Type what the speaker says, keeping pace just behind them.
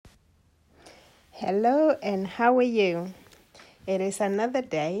Hello, and how are you? It is another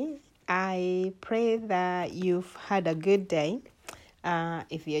day. I pray that you've had a good day.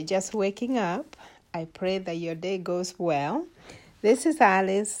 If you're just waking up, I pray that your day goes well. This is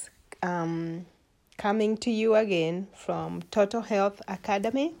Alice coming to you again from Total Health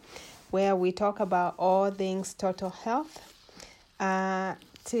Academy, where we talk about all things total health.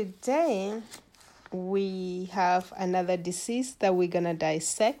 Today, we have another disease that we're going to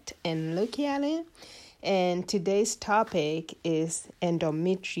dissect and look at it. And today's topic is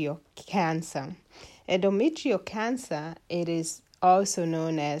endometrial cancer. Endometrial cancer, it is also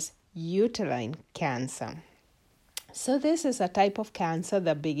known as uterine cancer. So this is a type of cancer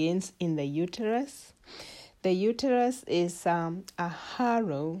that begins in the uterus. The uterus is a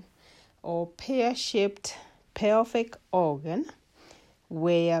hollow or pear-shaped pelvic organ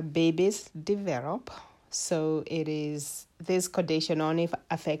where babies develop. So this condition only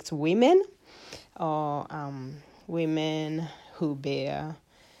affects women or women who bear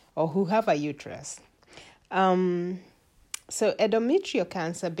or who have a uterus. So endometrial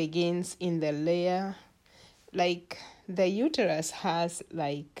cancer begins in the layer, like the uterus has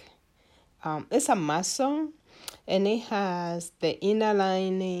it's a muscle, and it has the inner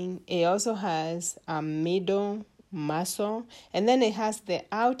lining. It also has a middle muscle, and then it has the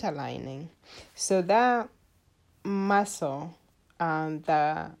outer lining. So that muscle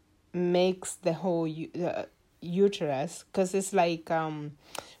that makes the whole uterus, because it's like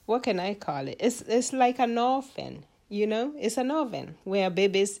what can I call it? It's like an oven, it's an oven where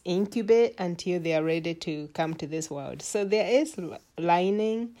babies incubate until they are ready to come to this world. So there is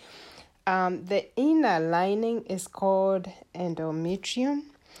lining. The inner lining is called endometrium.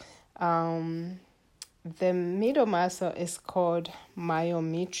 The middle muscle is called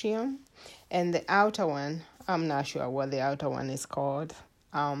myometrium, and the outer one, I'm not sure what the outer one is called,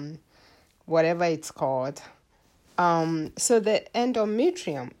 whatever it's called. So the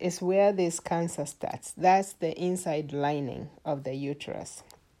endometrium is where this cancer starts. That's the inside lining of the uterus.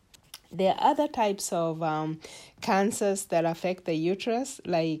 There are other types of cancers that affect the uterus,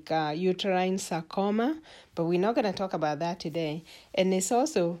 like uterine sarcoma, but we're not going to talk about that today. And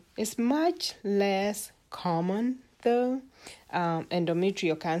it's much less common, though.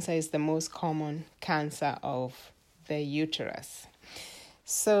 Endometrial cancer is the most common cancer of the uterus.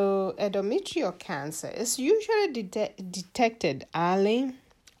 So endometrial cancer is usually detected early.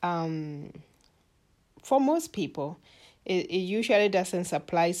 For most people, it usually doesn't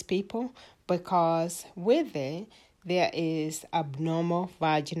surprise people because with it, there is abnormal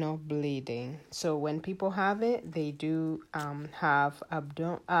vaginal bleeding. So when people have it, they do have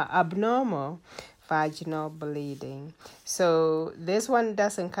abnormal vaginal bleeding. So this one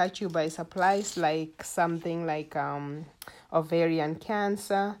doesn't catch you by surprise like something like ovarian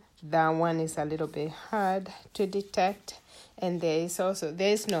cancer. That one is a little bit hard to detect. And there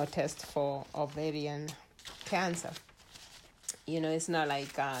is no test for ovarian cancer. It's not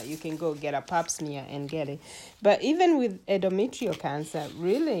like you can go get a pap smear and get it. But even with endometrial cancer,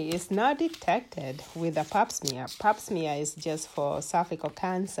 really, it's not detected with a pap smear. Pap smear is just for cervical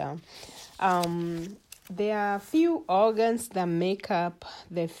cancer. There are a few organs that make up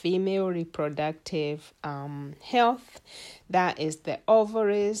the female reproductive health. That is the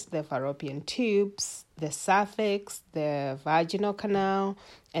ovaries, the fallopian tubes, the cervix, the vaginal canal,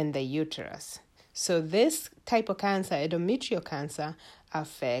 and the uterus. So this type of cancer, endometrial cancer,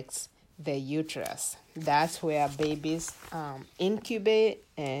 affects the uterus. That's where babies incubate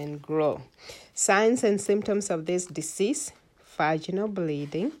and grow. Signs and symptoms of this disease: vaginal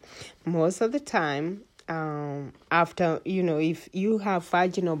bleeding. Most of the time, after, if you have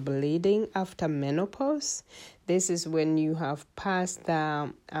vaginal bleeding after menopause, this is when you have passed the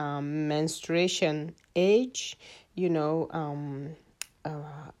menstruation age,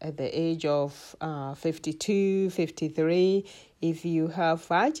 at the age of 52, 53, if you have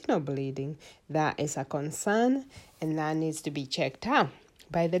vaginal bleeding, that is a concern and that needs to be checked out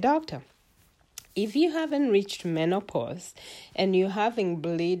by the doctor. If you haven't reached menopause and you're having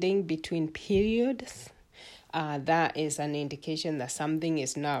bleeding between periods, that is an indication that something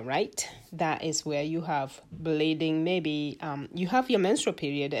is not right. That is where you have bleeding. Maybe you have your menstrual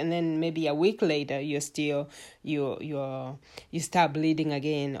period, and then maybe a week later you start bleeding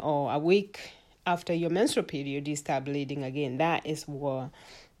again, or a week after your menstrual period you start bleeding again. That is what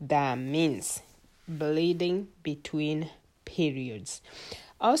that means: bleeding between periods.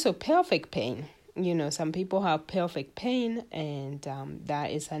 Also, pelvic pain. Some people have pelvic pain, and that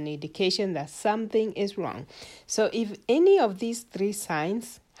is an indication that something is wrong. So if any of these three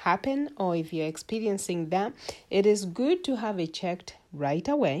signs happen or if you're experiencing that, it is good to have it checked right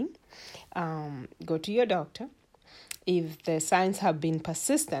away. Go to your doctor. If the signs have been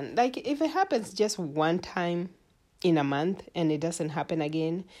persistent, like if it happens just one time in a month and it doesn't happen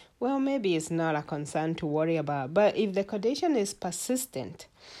again, well, maybe it's not a concern to worry about. But if the condition is persistent,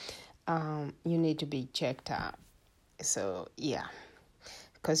 you need to be checked out. So yeah,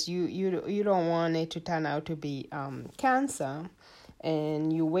 because you don't want it to turn out to be cancer,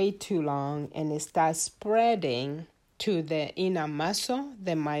 and you wait too long and it starts spreading to the inner muscle,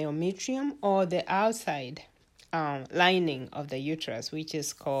 the myometrium, or the outside lining of the uterus, which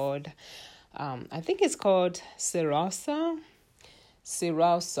is called, I think it's called serosa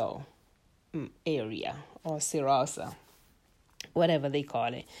area, or serosa, whatever they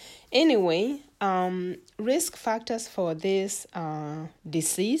call it. Anyway, risk factors for this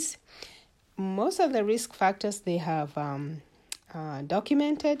disease. Most of the risk factors they have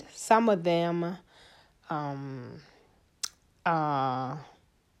documented. Some of them are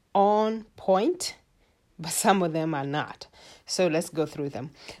on point, but some of them are not. So let's go through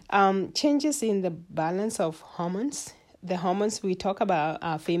them. Changes in the balance of hormones. The hormones we talk about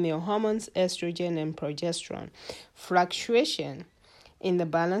are female hormones, estrogen and progesterone. Fluctuation in the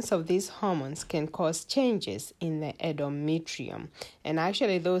balance of these hormones can cause changes in the endometrium. And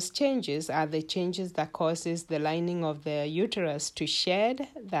actually those changes are the changes that causes the lining of the uterus to shed.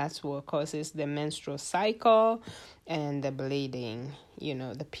 That's what causes the menstrual cycle and the bleeding,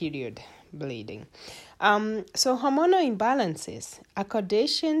 the period bleeding. So hormonal imbalances, a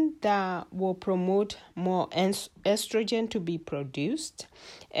condition that will promote more estrogen to be produced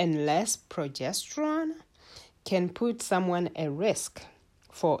and less progesterone, can put someone at risk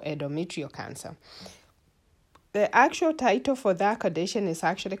for endometrial cancer. The actual title for that condition is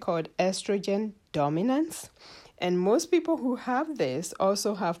actually called estrogen dominance. And most people who have this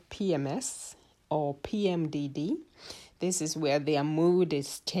also have PMS or PMDD. This is where their mood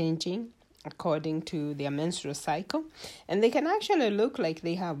is changing according to their menstrual cycle. And they can actually look like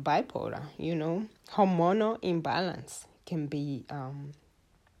they have bipolar, Hormonal imbalance can be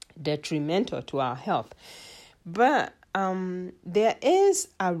detrimental to our health. But there is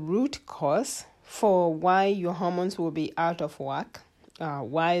a root cause for why your hormones will be out of whack,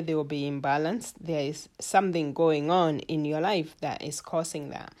 why they will be imbalanced. There is something going on in your life that is causing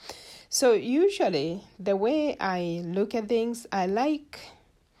that. So usually the way I look at things, I like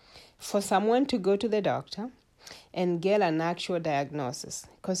for someone to go to the doctor and get an actual diagnosis.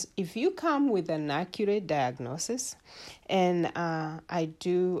 Because if you come with an accurate diagnosis and I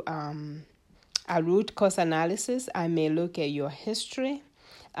do a root cause analysis, I may look at your history,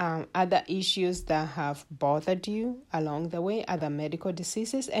 other issues that have bothered you along the way, other medical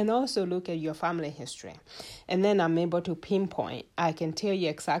diseases, and also look at your family history. And then I'm able to pinpoint. I can tell you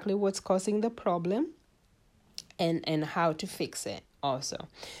exactly what's causing the problem and how to fix it also.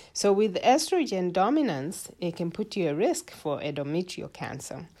 So with estrogen dominance, it can put you at risk for endometrial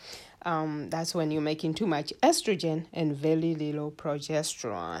cancer. That's when you're making too much estrogen and very little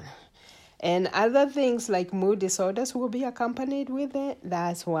progesterone. And other things like mood disorders will be accompanied with it.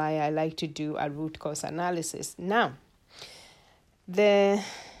 That's why I like to do a root cause analysis. Now, the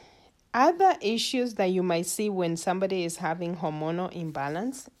other issues that you might see when somebody is having hormonal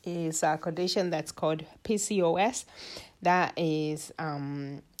imbalance is a condition that's called PCOS. That is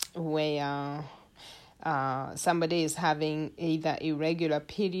where somebody is having either irregular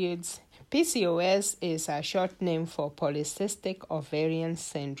periods. PCOS is a short name for polycystic ovarian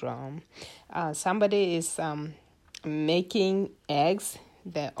syndrome. Somebody is making eggs.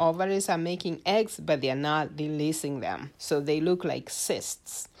 The ovaries are making eggs, but they are not releasing them. So they look like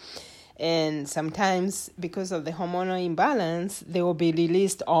cysts. And sometimes because of the hormonal imbalance, they will be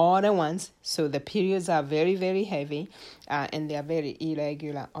released all at once. So the periods are very, very heavy and they are very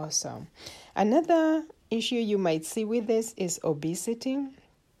irregular also. Another issue you might see with this is obesity.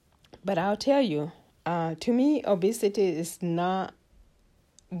 But I'll tell you, to me, obesity is not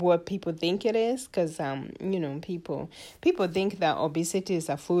what people think it is, because people think that obesity is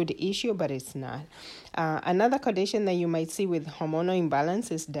a food issue, but it's not. Another condition that you might see with hormonal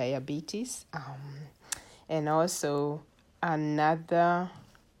imbalance is diabetes, and also another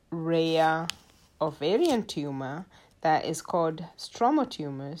rare ovarian tumor that is called stromal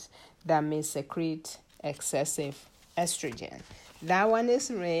tumors that may secrete excessive estrogen. That one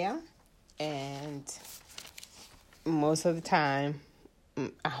is rare, and most of the time,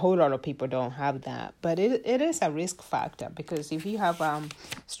 a whole lot of people don't have that. But it is a risk factor, because if you have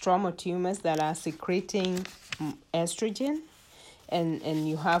stromal tumors that are secreting estrogen and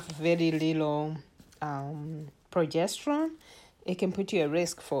you have very little progesterone, it can put you at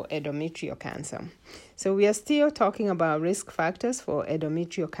risk for endometrial cancer. So we are still talking about risk factors for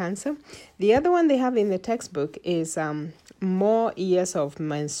endometrial cancer. The other one they have in the textbook is more years of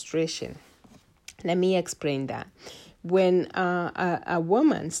menstruation. Let me explain that. When a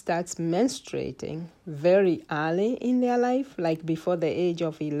woman starts menstruating very early in their life, like before the age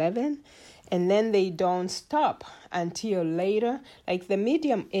of 11, and then they don't stop until later, like the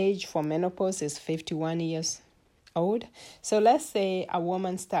median age for menopause is 51 years old. So let's say a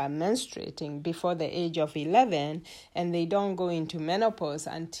woman starts menstruating before the age of 11 and they don't go into menopause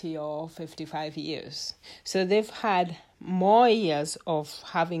until 55 years. So they've had more years of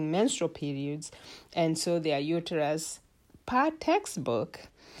having menstrual periods, and so their uterus, per textbook,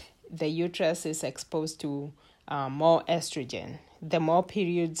 the uterus is exposed to more estrogen. The more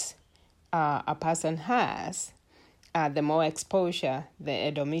periods a person has, the more exposure the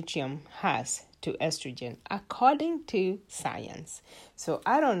endometrium has to estrogen, according to science. So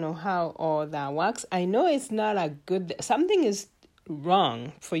I don't know how all that works. I know it's not a good, something is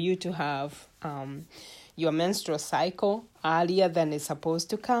wrong for you to have your menstrual cycle earlier than it's supposed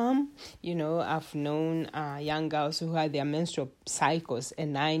to come. You know, I've known young girls who had their menstrual cycles at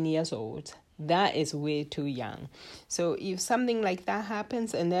 9 years old. That is way too young. So if something like that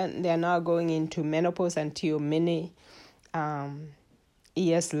happens and then they're not going into menopause until many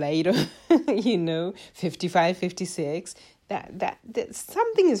years later, 55, 56, that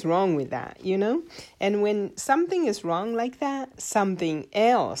something is wrong with that, And when something is wrong like that, something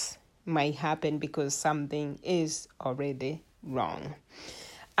else might happen because something is already wrong.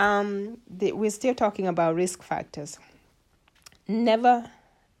 We're still talking about risk factors. Never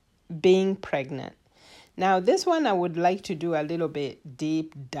being pregnant. Now, this one I would like to do a little bit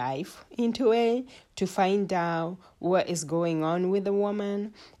deep dive into it to find out what is going on with the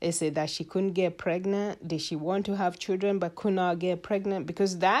woman. Is it that she couldn't get pregnant? Did she want to have children but could not get pregnant?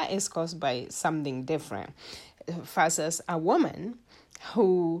 Because that is caused by something different versus a woman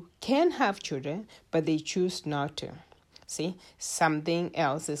who can have children but they choose not to. See, something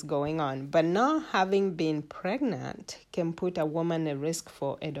else is going on. But not having been pregnant can put a woman at risk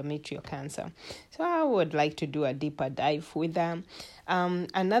for endometrial cancer. So I would like to do a deeper dive with them.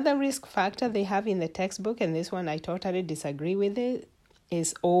 Another risk factor they have in the textbook, and this one I totally disagree with it,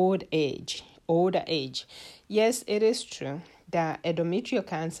 is older age. Yes, it is true that endometrial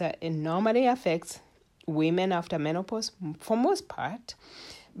cancer normally affects women after menopause for most part.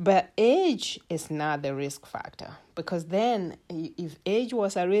 But age is not the risk factor, because then if age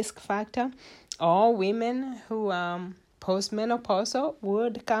was a risk factor, all women who postmenopausal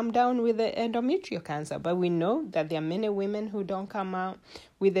would come down with the endometrial cancer. But we know that there are many women who don't come out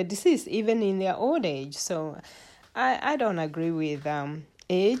with the disease, even in their old age. So I don't agree with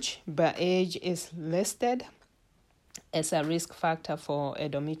age, but age is listed as a risk factor for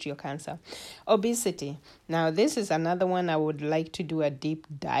endometrial cancer. Obesity. Now, this is another one I would like to do a deep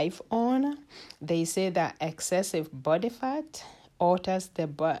dive on. They say that excessive body fat alters the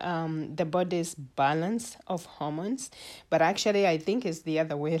body's balance of hormones, but actually I think it's the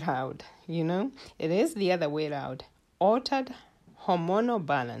other way around. It is the other way around. Altered hormonal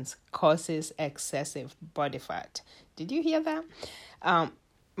balance causes excessive body fat. Did you hear that?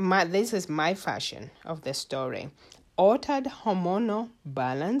 This is my version of the story. Altered hormonal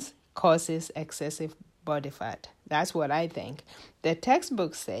balance causes excessive body fat. That's what I think. The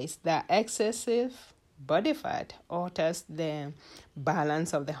textbook says that excessive body fat alters the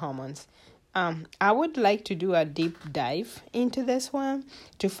balance of the hormones. I would like to do a deep dive into this one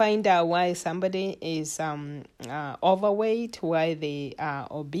to find out why somebody is overweight, why they are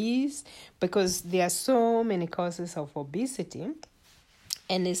obese, because there are so many causes of obesity.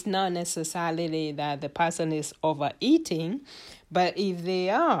 And it's not necessarily that the person is overeating, but if they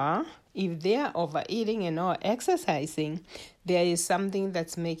are overeating and not exercising, there is something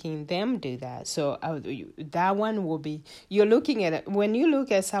that's making them do that. So that one will be, you're looking at it, when you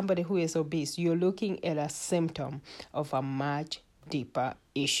look at somebody who is obese, you're looking at a symptom of a much deeper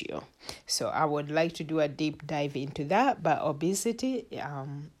issue. So I would like to do a deep dive into that, but obesity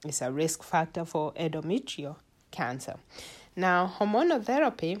is a risk factor for endometrial cancer. Now, hormonal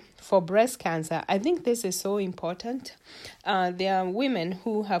therapy for breast cancer, I think this is so important. There are women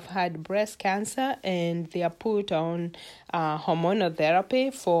who have had breast cancer and they are put on hormonal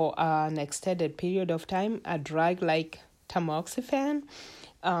therapy for an extended period of time, a drug like tamoxifen,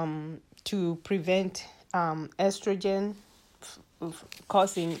 to prevent estrogen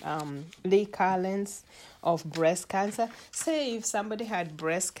causing recurrence of breast cancer. Say if somebody had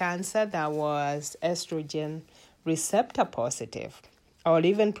breast cancer that was estrogen receptor positive, or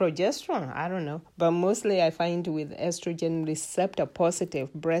even progesterone. I don't know. But mostly I find with estrogen receptor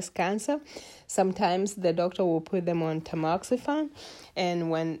positive breast cancer, sometimes the doctor will put them on tamoxifen.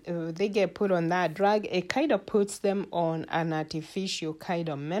 And when they get put on that drug, it kind of puts them on an artificial kind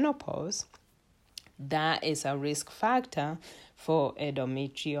of menopause. That is a risk factor for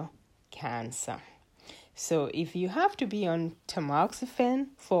endometrial cancer. So if you have to be on tamoxifen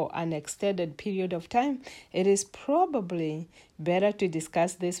for an extended period of time, it is probably better to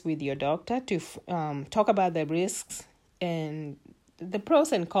discuss this with your doctor to talk about the risks and the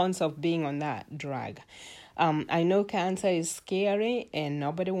pros and cons of being on that drug. I know cancer is scary and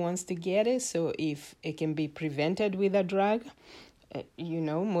nobody wants to get it. So if it can be prevented with a drug,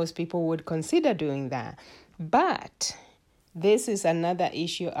 most people would consider doing that. But this is another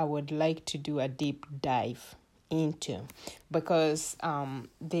issue I would like to do a deep dive into, because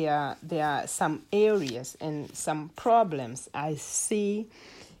there are some areas and some problems I see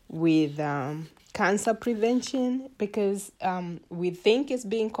with cancer prevention, because we think it's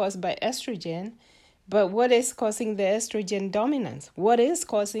being caused by estrogen, but what is causing the estrogen dominance? What is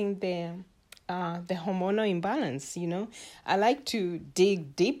causing the hormonal imbalance? I like to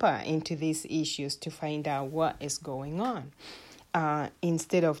dig deeper into these issues to find out what is going on,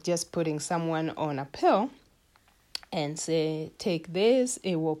 instead of just putting someone on a pill and say, take this,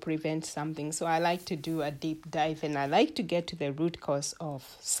 it will prevent something. So I like to do a deep dive, and I like to get to the root cause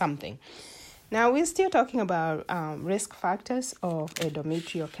of something. Now, we're still talking about risk factors of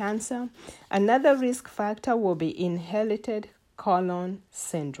endometrial cancer. Another risk factor will be inherited colon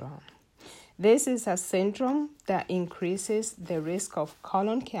syndrome. This is a syndrome that increases the risk of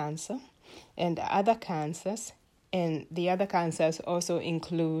colon cancer and other cancers, and the other cancers also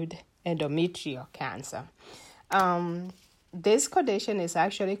include endometrial cancer. This condition is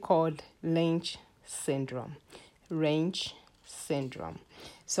actually called Lynch syndrome.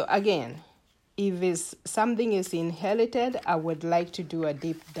 So again, if something is inherited, I would like to do a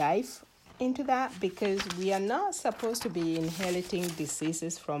deep dive into that, because we are not supposed to be inheriting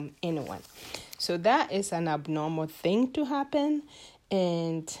diseases from anyone. So that is an abnormal thing to happen,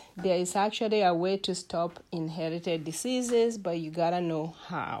 and there is actually a way to stop inherited diseases, but you gotta know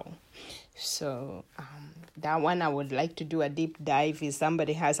how. So that one I would like to do a deep dive. If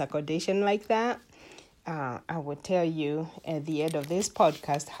somebody has a condition like that, I will tell you at the end of this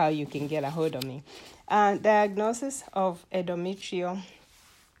podcast how you can get a hold of me. Diagnosis of endometrial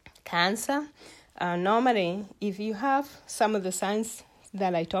cancer. Normally, if you have some of the signs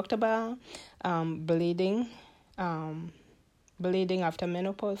that I talked about, bleeding after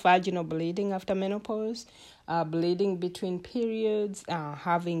menopause, vaginal bleeding after menopause, bleeding between periods,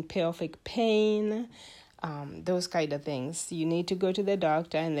 having pelvic pain, those kind of things, you need to go to the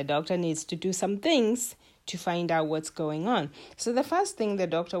doctor, and the doctor needs to do some things to find out what's going on. So the first thing the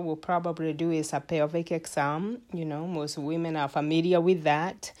doctor will probably do is a pelvic exam. Most women are familiar with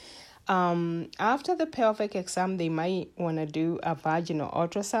that. After the pelvic exam, they might want to do a vaginal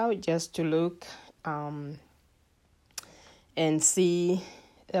ultrasound just to look and see.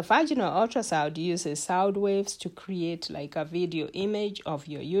 The vaginal ultrasound uses sound waves to create like a video image of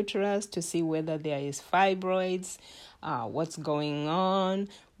your uterus to see whether there is fibroids, what's going on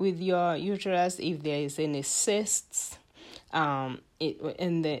with your uterus, if there is any cysts,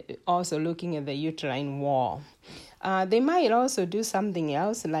 also looking at the uterine wall. They might also do something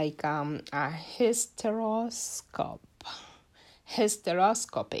else like a hysteroscopy.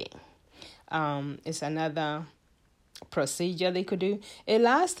 Is another procedure they could do. It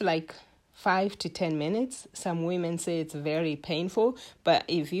lasts like 5 to 10 minutes. Some women say it's very painful, but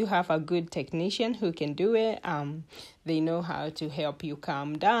if you have a good technician who can do it, they know how to help you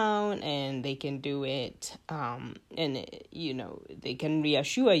calm down, and they can do it, and they can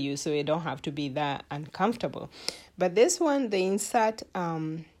reassure you, so you don't have to be that uncomfortable. But this one, they insert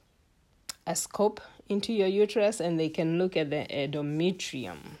a scope into your uterus, and they can look at the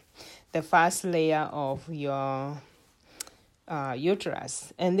endometrium, the first layer of your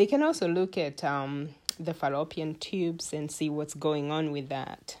uterus, and they can also look at the fallopian tubes and see what's going on with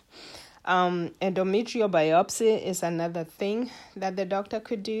that. Endometrial biopsy is another thing that the doctor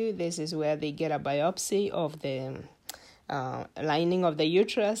could do. This is where they get a biopsy of the lining of the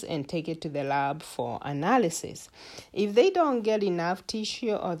uterus and take it to the lab for analysis. If they don't get enough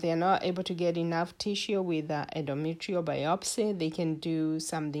tissue, or they're not able to get enough tissue with endometrial biopsy, they can do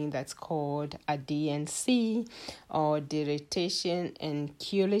something that's called a DNC, or dilatation and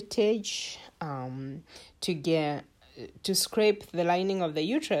curettage, to scrape the lining of the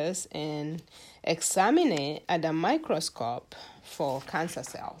uterus and examine it at a microscope for cancer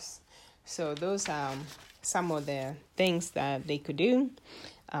cells. So those are some of the things that they could do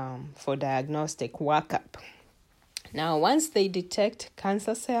for diagnostic workup. Now, once they detect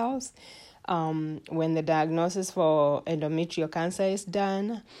cancer cells, when the diagnosis for endometrial cancer is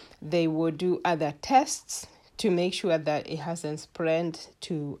done, they will do other tests to make sure that it hasn't spread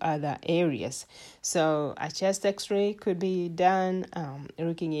to other areas. So a chest x-ray could be done,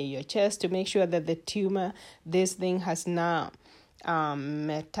 looking at your chest to make sure that the tumor, this thing has not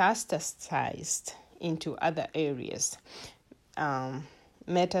metastasized into other areas.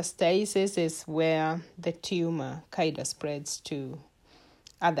 Metastasis is where the tumor kind of spreads to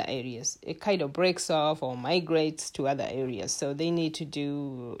other areas. It kind of breaks off or migrates to other areas. So they need to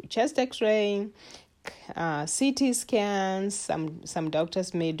do chest x-ray, CT scans. Some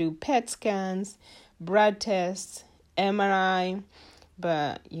doctors may do PET scans, blood tests, MRI.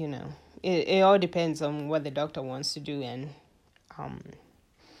 But, it all depends on what the doctor wants to do and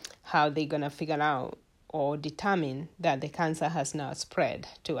how they're going to figure out or determine that the cancer has not spread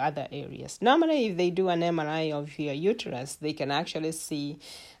to other areas. Normally, if they do an MRI of your uterus, they can actually see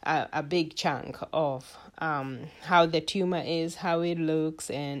a big chunk of how the tumor is, how it looks,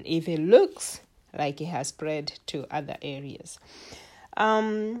 and if it looks like it has spread to other areas.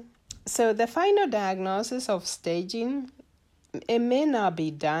 So the final diagnosis of staging, it may not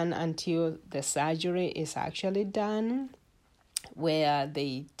be done until the surgery is actually done, where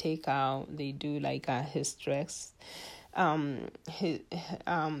they do like a hysterectomy.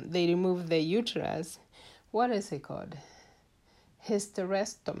 They remove the uterus. What is it called?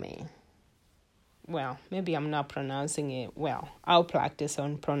 Hysterectomy. Well, maybe I'm not pronouncing it well. I'll practice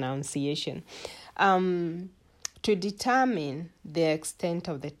on pronunciation. To determine the extent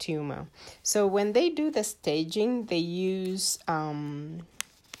of the tumor. So when they do the staging, they use a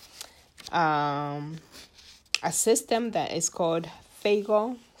system that is called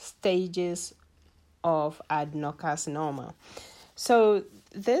Fago stages of adenocarcinoma. So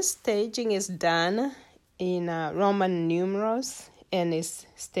this staging is done in Roman numerals, and it's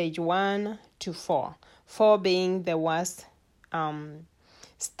stage 1 to 4. 4 being the worst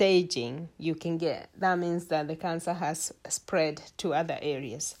staging you can get. That means that the cancer has spread to other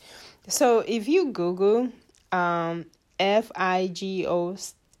areas. So if you Google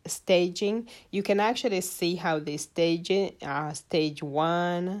FIGO staging, you can actually see how they stage it. Stage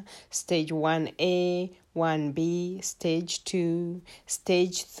 1, stage 1A, 1B, stage 2,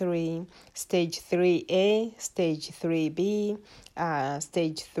 stage 3, stage 3A, stage 3B,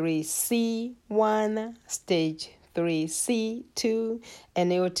 stage 3C1, stage 3C2,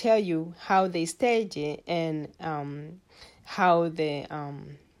 and it will tell you how they stage it and how the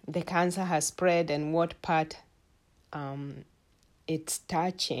cancer has spread and what part it's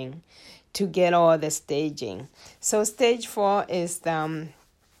touching to get all the staging. So stage 4 is the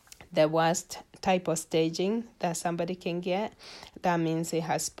worst type of staging that somebody can get. That means it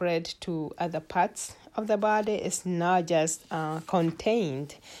has spread to other parts of the body. It's not just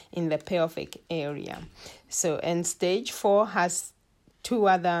contained in the pelvic area. So, and stage 4 has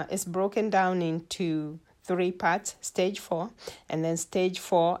it's broken down into 3 parts, stage 4, and then stage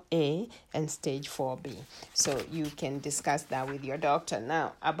 4A and stage 4B. So you can discuss that with your doctor.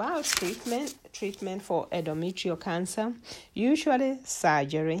 Now, about treatment for endometrial cancer, usually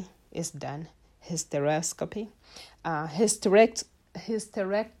surgery is done, hysterectomy,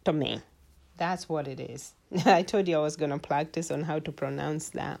 hysterectomy. That's what it is. I told you I was going to practice on how to pronounce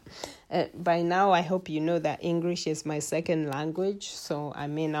that. By now, I hope you know that English is my second language, so I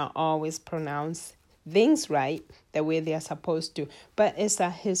may not always pronounce things right the way they are supposed to, but it's a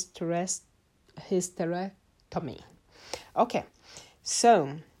hysterectomy. Okay,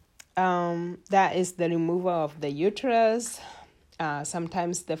 so that is the removal of the uterus.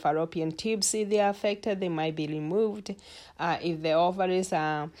 Sometimes the fallopian tubes, if they are affected, they might be removed. If the ovaries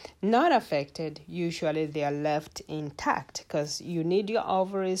are not affected, usually they are left intact because you need your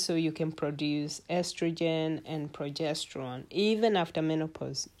ovaries so you can produce estrogen and progesterone. Even after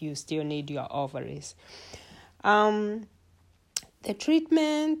menopause, you still need your ovaries. The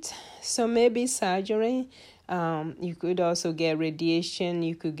treatment, so maybe surgery. You could also get radiation.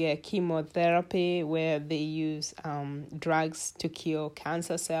 You could get chemotherapy where they use drugs to kill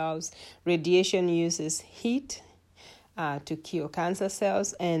cancer cells. Radiation uses heat to kill cancer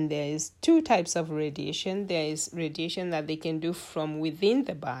cells. And there is 2 types of radiation. There is radiation that they can do from within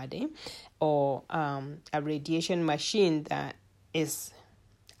the body, or a radiation machine that is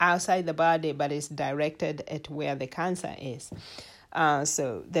outside the body but is directed at where the cancer is.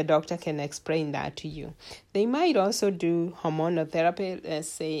 So the doctor can explain that to you. They might also do hormonal therapy. Let's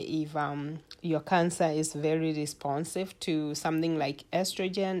say if your cancer is very responsive to something like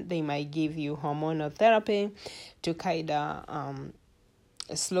estrogen, they might give you hormonal therapy to kind of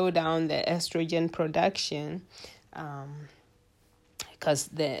slow down the estrogen production, because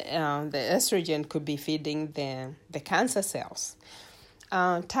the estrogen could be feeding the cancer cells.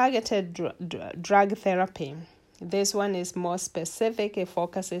 Targeted drug therapy. This one is more specific. It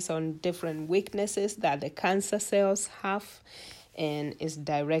focuses on different weaknesses that the cancer cells have and is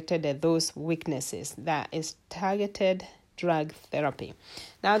directed at those weaknesses. That is targeted drug therapy.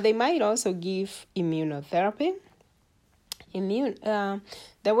 Now, they might also give immunotherapy.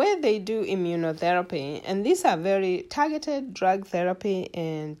 The way they do immunotherapy, and these are very targeted drug therapy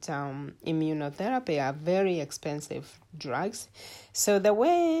and immunotherapy are very expensive drugs. So the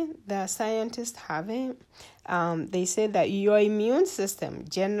way the scientists have it, they say that your immune system,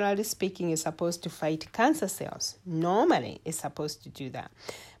 generally speaking, is supposed to fight cancer cells. Normally, it's supposed to do that.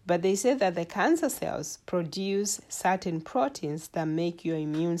 But they say that the cancer cells produce certain proteins that make your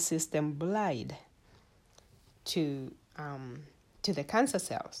immune system blind to the cancer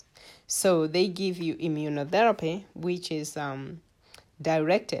cells. So they give you immunotherapy, which is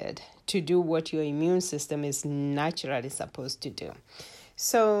directed to do what your immune system is naturally supposed to do.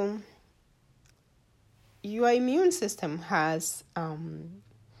 So your immune system has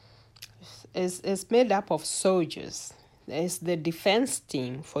is made up of soldiers. It's the defense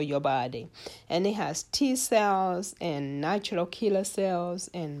team for your body. And it has T cells and natural killer cells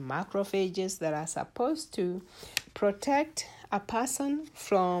and macrophages that are supposed to protect a person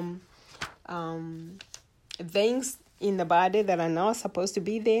from things in the body that are not supposed to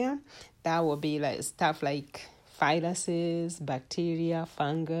be there. That will be like stuff like viruses, bacteria,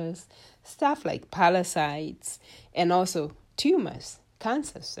 fungus, stuff like parasites, and also tumors,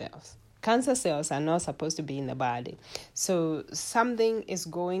 cancer cells. Cancer cells are not supposed to be in the body. So something is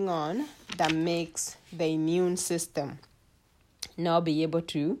going on that makes the immune system not be able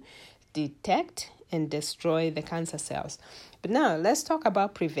to detect and destroy the cancer cells. But now let's talk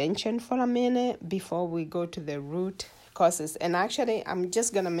about prevention for a minute before we go to the root causes. And actually, I'm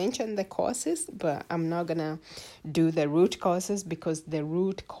just going to mention the causes, but I'm not going to do the root causes because the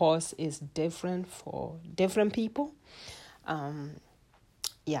root cause is different for different people.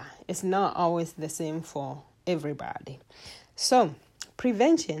 It's not always the same for everybody. So,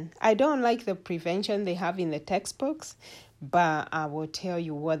 prevention. I don't like the prevention they have in the textbooks, but I will tell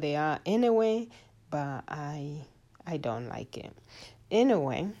you what they are anyway, but I don't like it.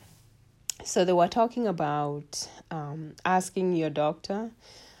 Anyway, so they were talking about asking your doctor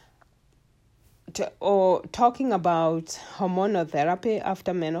or talking about hormonal therapy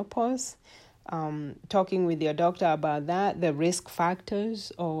after menopause. Talking with your doctor about that, the risk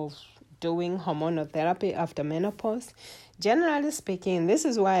factors of doing hormonal therapy after menopause. Generally speaking, this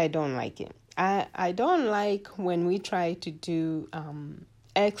is why I don't like it. I don't like when we try to do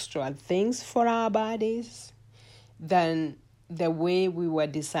extra things for our bodies than the way we were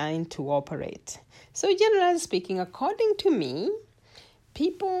designed to operate. So generally speaking, according to me,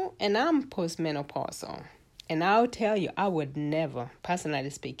 people, and I'm postmenopausal, and I'll tell you, I would never, personally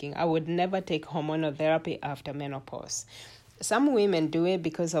speaking, I would never take hormonal therapy after menopause. Some women do it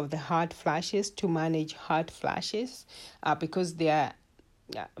because of the hot flashes, to manage hot flashes, because they are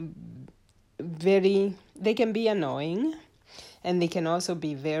they can be annoying, and they can also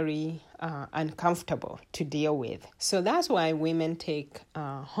be very uncomfortable to deal with. So that's why women take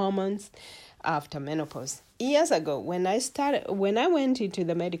hormones after menopause. Years ago, when I went into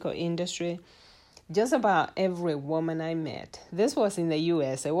the medical industry, just about every woman I met, this was in the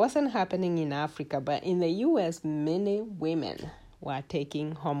U.S., it wasn't happening in Africa, but in the U.S., many women were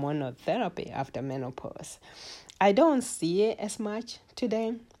taking hormonal therapy after menopause. I don't see it as much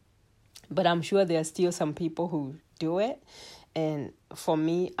today, but I'm sure there are still some people who do it. And for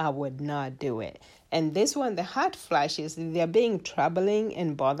me, I would not do it. And this one, the hot flashes, they're being troubling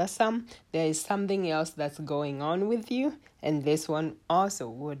and bothersome. There is something else that's going on with you. And this one also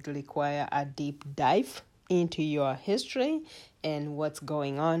would require a deep dive into your history and what's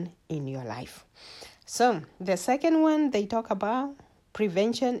going on in your life. So the second one they talk about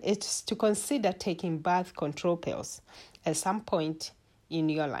prevention is to consider taking birth control pills at some point in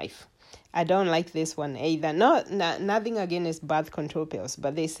your life. I don't like this one either. Nothing against birth control pills,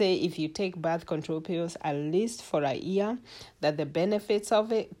 but they say if you take birth control pills at least for a year, that the benefits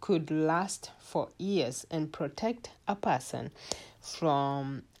of it could last for years and protect a person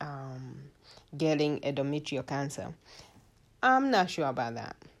from getting endometrial cancer. I'm not sure about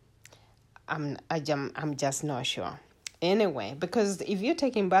that. I'm just not sure. Anyway, because if you're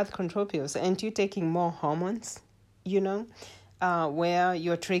taking birth control pills and you're taking more hormones, where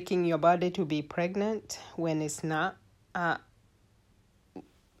you're tricking your body to be pregnant when it's not.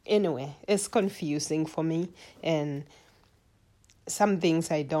 Anyway, it's confusing for me, and some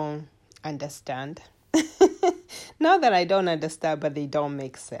things I don't understand. Not that I don't understand, but they don't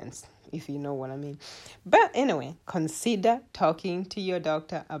make sense, if you know what I mean. But anyway, consider talking to your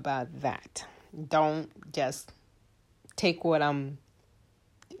doctor about that. Don't just take what I'm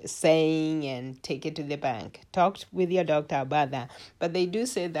saying and take it to the bank. Talk with your doctor about that. But they do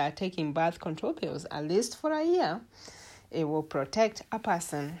say that taking birth control pills, at least for a year, it will protect a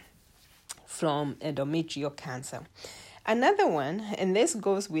person from endometrial cancer. Another one, and this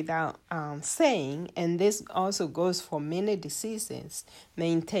goes without saying, and this also goes for many diseases,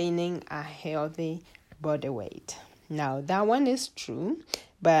 maintaining a healthy body weight. Now, that one is true,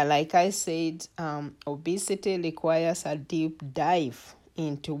 but like I said, obesity requires a deep dive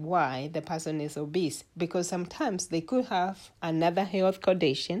into why the person is obese, because sometimes they could have another health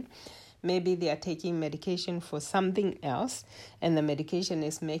condition. Maybe they are taking medication for something else, and the medication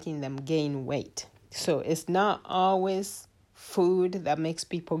is making them gain weight. So it's not always food that makes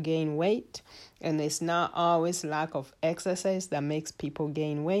people gain weight, and it's not always lack of exercise that makes people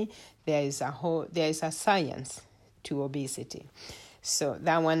gain weight. There is a science to obesity. So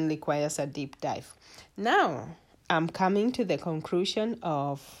that one requires a deep dive. Now, I'm coming to the conclusion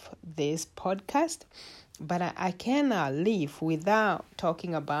of this podcast, but I cannot leave without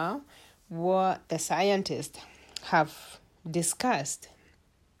talking about what the scientists have discussed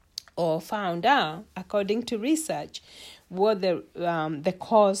or found out, according to research, what the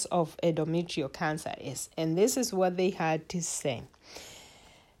cause of endometrial cancer is. And this is what they had to say.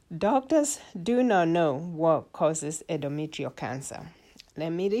 Doctors do not know what causes endometrial cancer.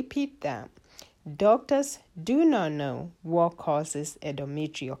 Let me repeat that. Doctors do not know what causes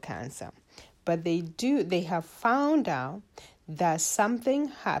endometrial cancer, but they have found out that something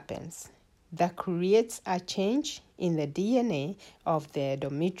happens that creates a change in the DNA of the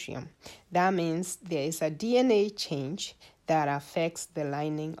endometrium. That means there is a DNA change that affects the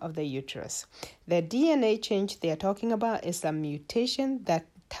lining of the uterus. The DNA change they are talking about is a mutation that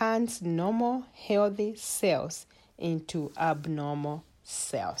turns normal, healthy cells into abnormal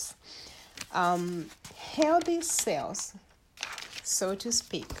cells. Healthy cells, so to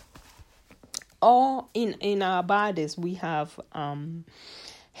speak, all in our bodies we have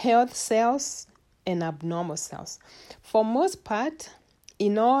health cells and abnormal cells. For most part,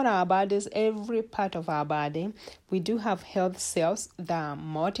 in all our bodies, every part of our body, we do have health cells that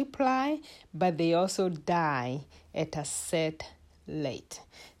multiply, but they also die at a set rate.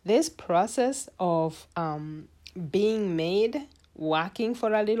 This process of being made, working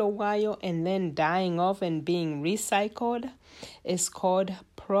for a little while, and then dying off and being recycled is called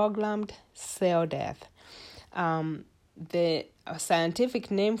programmed cell death. The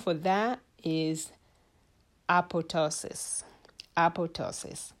scientific name for that is apoptosis.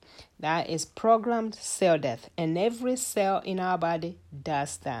 Apoptosis. That is programmed cell death, and every cell in our body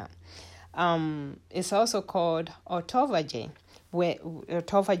does that. It's also called autophagy, where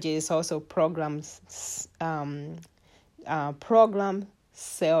autophagy is also programmed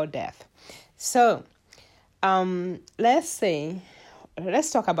cell death. So, let's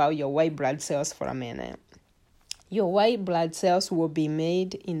talk about your white blood cells for a minute. Your white blood cells will be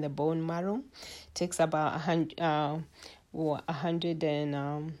made in the bone marrow. It takes about 100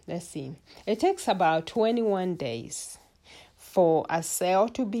 and it takes about 21 days for a cell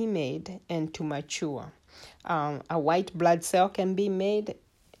to be made and to mature. A white blood cell can be made,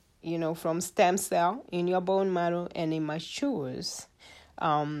 from stem cell in your bone marrow, and it matures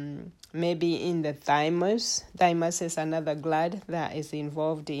maybe in the thymus. Thymus is another gland that is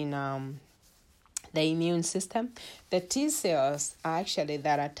involved in the immune system. The T cells actually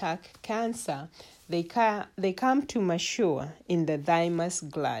that attack cancer, they come to mature in the thymus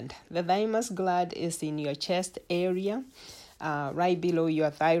gland. The thymus gland is in your chest area, right below your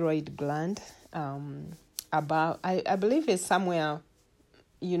thyroid gland. I believe it's somewhere,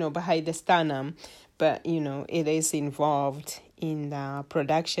 behind the sternum, but it is involved in the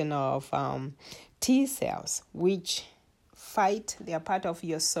production of T cells, which they are part of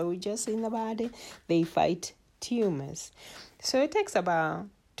your soldiers in the body. They fight tumors. So it takes about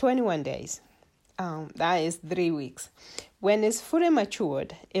 21 days. That is 3 weeks. When it's fully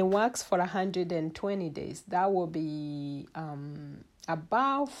matured, it works for 120 days. That will be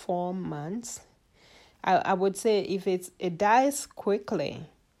about 4 months. I would say if it dies quickly,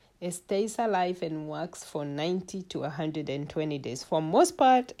 it stays alive and works for 90 to 120 days. For most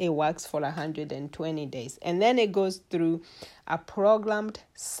part, it works for 120 days. And then it goes through a programmed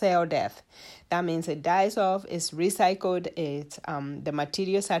cell death. That means it dies off, it's recycled, the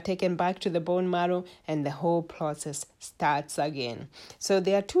materials are taken back to the bone marrow, and the whole process starts again. So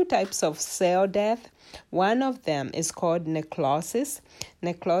there are two types of cell death. One of them is called necrosis.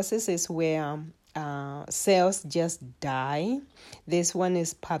 Necrosis is where cells just die. This one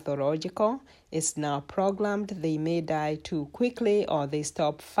is pathological. It's now programmed. They may die too quickly or they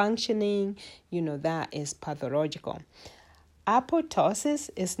stop functioning. That is pathological.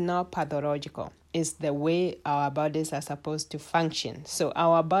 Apoptosis is not pathological. It's the way our bodies are supposed to function. So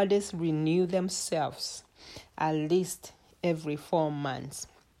our bodies renew themselves at least every 4 months.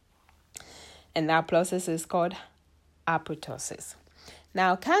 And that process is called apoptosis.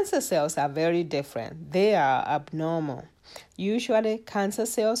 Now, cancer cells are very different. They are abnormal. Usually, cancer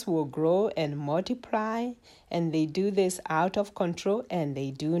cells will grow and multiply, and they do this out of control, and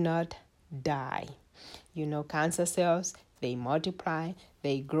they do not die. Cancer cells, they multiply,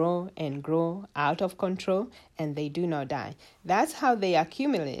 they grow and grow out of control, and they do not die. That's how they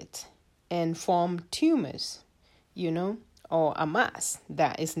accumulate and form tumors, or a mass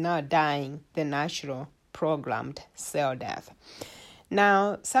that is not dying, the natural programmed cell death.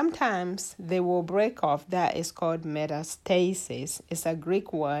 Now, sometimes they will break off. That is called metastasis. It's a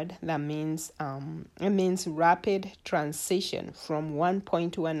Greek word that means rapid transition from one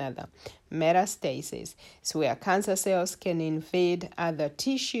point to another. Metastasis is where cancer cells can invade other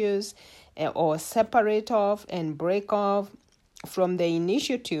tissues or separate off and break off from the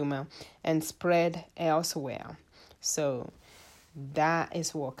initial tumor and spread elsewhere. So that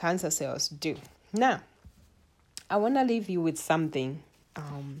is what cancer cells do. Now, I want to leave you with something,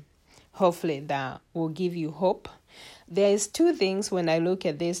 hopefully that will give you hope. There is two things when I look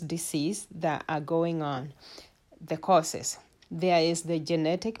at this disease that are going on, the causes. There is the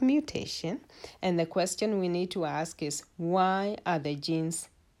genetic mutation, and the question we need to ask is, why are the genes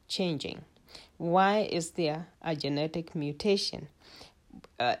changing? Why is there a genetic mutation?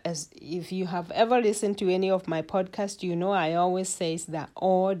 As if you have ever listened to any of my podcasts, I always say that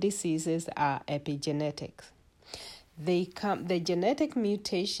all diseases are epigenetics. The genetic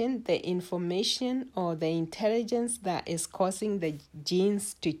mutation, the information or the intelligence that is causing the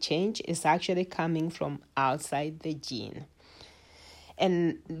genes to change is actually coming from outside the gene.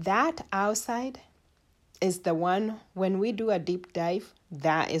 And that outside is the one, when we do a deep dive,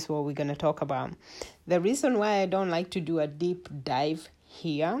 that is what we're going to talk about. The reason why I don't like to do a deep dive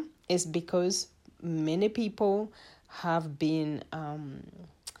here is because many people have been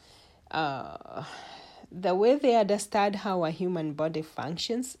the way they understand how a human body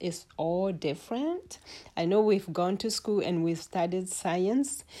functions is all different. I know we've gone to school and we've studied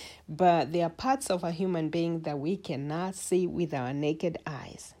science, but there are parts of a human being that we cannot see with our naked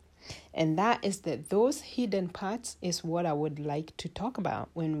eyes. And that is that those hidden parts is what I would like to talk about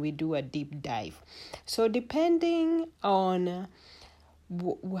when we do a deep dive. So depending on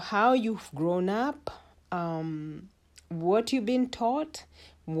how you've grown up, what you've been taught,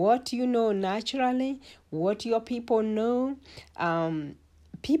 what you know naturally, what your people know.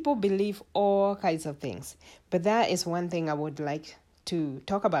 People believe all kinds of things. But that is one thing I would like to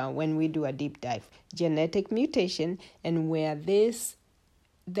talk about when we do a deep dive. Genetic mutation, and where the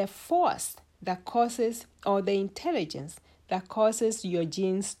force that causes, or the intelligence that causes your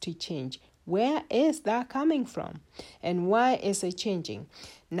genes to change. Where is that coming from? And why is it changing?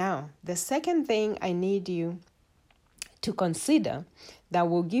 Now, the second thing I need you to consider that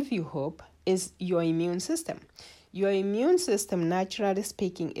will give you hope is your immune system. Your immune system, naturally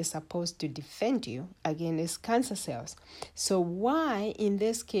speaking, is supposed to defend you against cancer cells. So why, in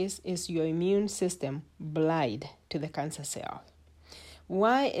this case, is your immune system blind to the cancer cell?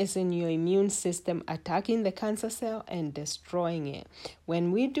 Why isn't your immune system attacking the cancer cell and destroying it?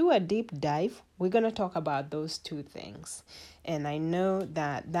 When we do a deep dive, we're going to talk about those two things. And I know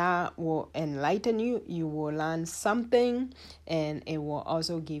that will enlighten you. You will learn something, and it will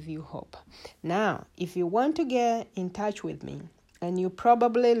also give you hope. Now, if you want to get in touch with me, and you're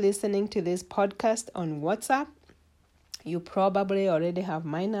probably listening to this podcast on WhatsApp, you probably already have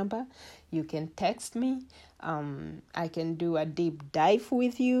my number. You can text me. I can do a deep dive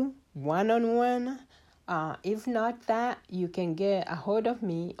with you, one-on-one. If not that, you can get a hold of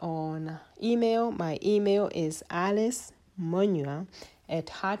me on email. My email is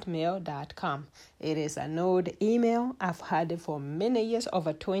alicemonua@hotmail.com. It is an old email. I've had it for many years,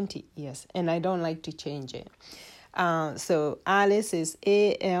 over 20 years, and I don't like to change it. So Alice is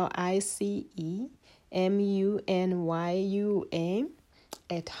ALICEMUNYUA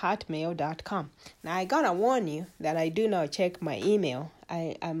gabbless@hotmail.com. Now, I gotta warn you that I do not check my email.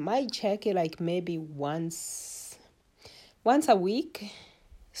 I might check it like maybe once a week.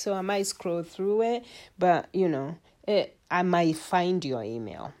 So I might scroll through it, but, I might find your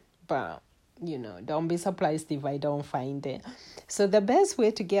email. But, don't be surprised if I don't find it. So the best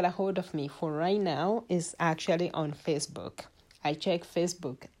way to get a hold of me for right now is actually on Facebook. I check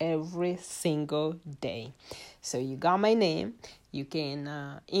Facebook every single day. So you got my name. You can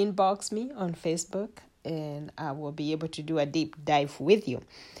inbox me on Facebook, and I will be able to do a deep dive with you.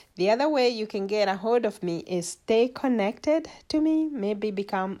 The other way you can get a hold of me is stay connected to me, maybe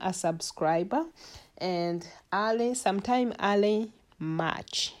become a subscriber. And sometime early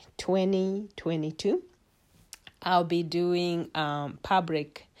March 2022, I'll be doing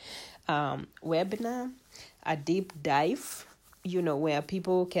public webinar, a deep dive, where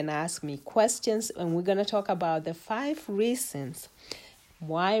people can ask me questions. And we're going to talk about the 5 reasons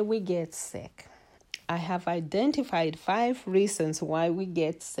why we get sick. I have identified 5 reasons why we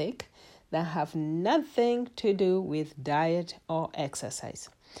get sick that have nothing to do with diet or exercise.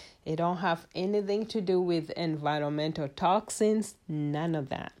 It don't have anything to do with environmental toxins, none of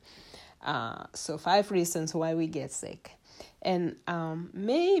that. So 5 reasons why we get sick. And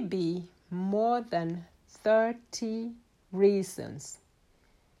maybe more than 30 reasons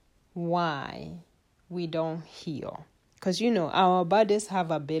why we don't heal. Because, our bodies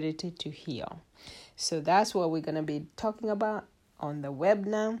have ability to heal. So that's what we're going to be talking about on the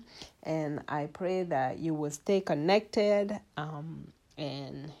webinar. And I pray that you will stay connected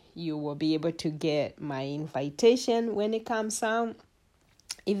and you will be able to get my invitation when it comes out.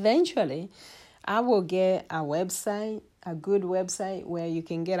 Eventually, I will get a website, a good website where you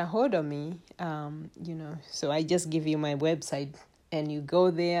can get a hold of me. So I just give you my website and you go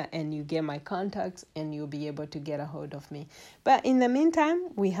there and you get my contacts and you'll be able to get a hold of me. But in the meantime,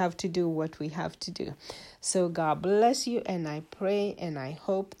 we have to do what we have to do. So God bless you, and I pray and I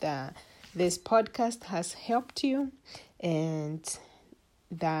hope that this podcast has helped you and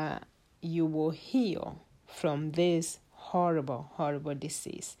that you will heal from this horrible, horrible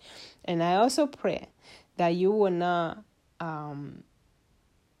disease. And I also pray that you will not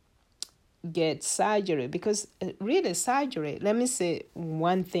get surgery, because really surgery, let me say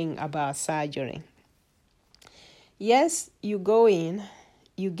one thing about surgery. Yes, you go in,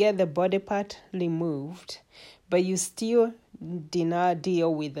 you get the body part removed, but you still did not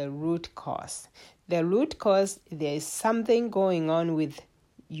deal with the root cause. The root cause, there is something going on with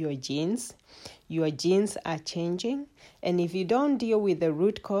your genes. Your genes are changing, and if you don't deal with the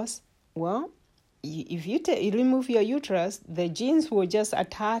root cause, well, if you remove your uterus, the genes will just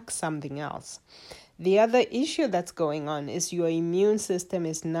attack something else. The other issue that's going on is your immune system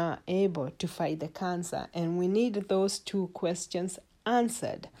is not able to fight the cancer, and we need those 2 questions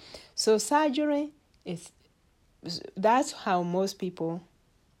answered. So surgery that's how most people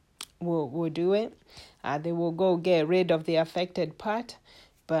will do it. They will go get rid of the affected part,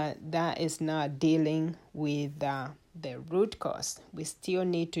 but that is not dealing with the root cause. We still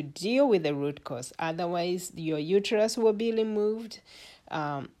need to deal with the root cause. Otherwise, your uterus will be removed.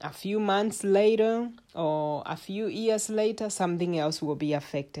 A few months later or a few years later, something else will be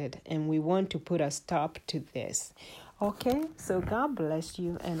affected. And we want to put a stop to this. Okay, so God bless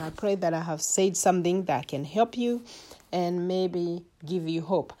you. And I pray that I have said something that can help you and maybe give you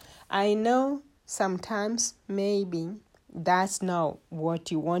hope. I know sometimes maybe that's not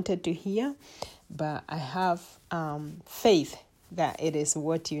what you wanted to hear, but I have faith that it is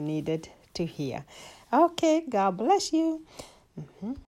what you needed to hear. Okay, God bless you.